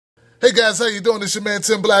Hey guys, how you doing? It's your man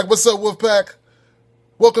Tim Black. What's up, Wolfpack?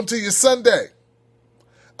 Welcome to your Sunday.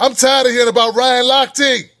 I'm tired of hearing about Ryan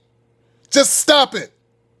Lochte. Just stop it.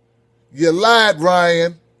 You lied,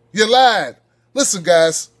 Ryan. You lied. Listen,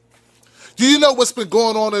 guys. Do you know what's been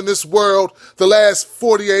going on in this world the last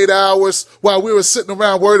 48 hours while we were sitting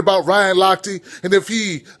around worried about Ryan Lochte and if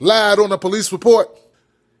he lied on a police report?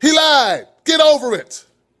 He lied. Get over it.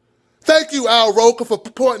 Thank you, Al Roker, for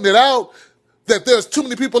pointing it out that there's too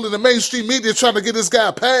many people in the mainstream media trying to get this guy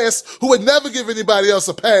a pass who would never give anybody else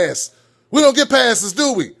a pass. We don't get passes,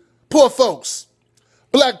 do we? Poor folks,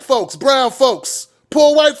 black folks, brown folks,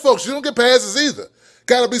 poor white folks, you don't get passes either.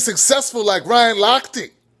 Got to be successful like Ryan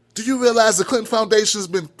Lochte. Do you realize the Clinton Foundation has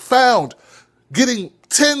been found getting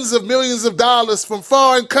tens of millions of dollars from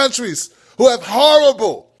foreign countries who have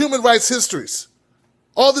horrible human rights histories?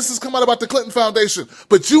 All this has come out about the Clinton Foundation,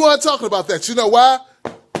 but you aren't talking about that. You know why?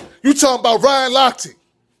 You talking about Ryan Lochte.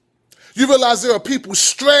 You realize there are people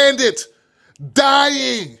stranded,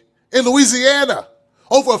 dying in Louisiana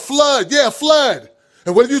over a flood. Yeah, a flood.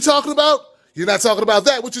 And what are you talking about? You're not talking about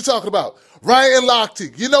that. What you talking about? Ryan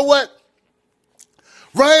Lochte. You know what?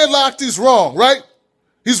 Ryan Lochte's wrong, right?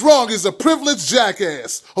 He's wrong. He's a privileged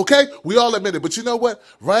jackass, okay? We all admit it. But you know what?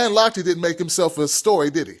 Ryan Lochte didn't make himself a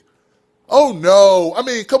story, did he? Oh, no. I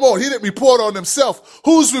mean, come on. He didn't report on himself.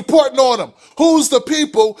 Who's reporting on him? Who's the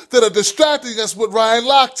people that are distracting us with Ryan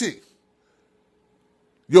Lochte?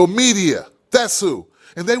 Your media. That's who.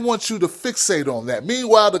 And they want you to fixate on that.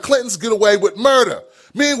 Meanwhile, the Clintons get away with murder.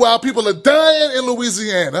 Meanwhile, people are dying in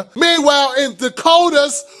Louisiana. Meanwhile, in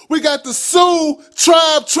Dakotas, we got the Sioux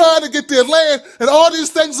tribe trying to get their land, and all these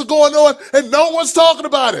things are going on, and no one's talking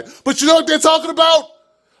about it. But you know what they're talking about?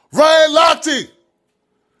 Ryan Lochte.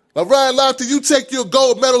 Now, Ryan Lochte, you take your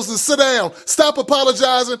gold medals and sit down. Stop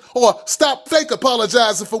apologizing or stop fake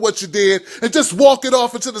apologizing for what you did and just walk it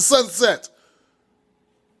off into the sunset.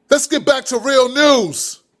 Let's get back to real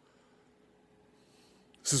news.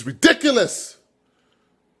 This is ridiculous.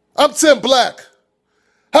 I'm Tim Black.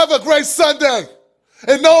 Have a great Sunday.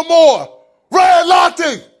 And no more Ryan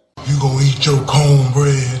Lochte. You gonna eat your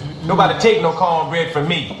cornbread? Nobody take no cornbread from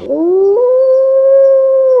me.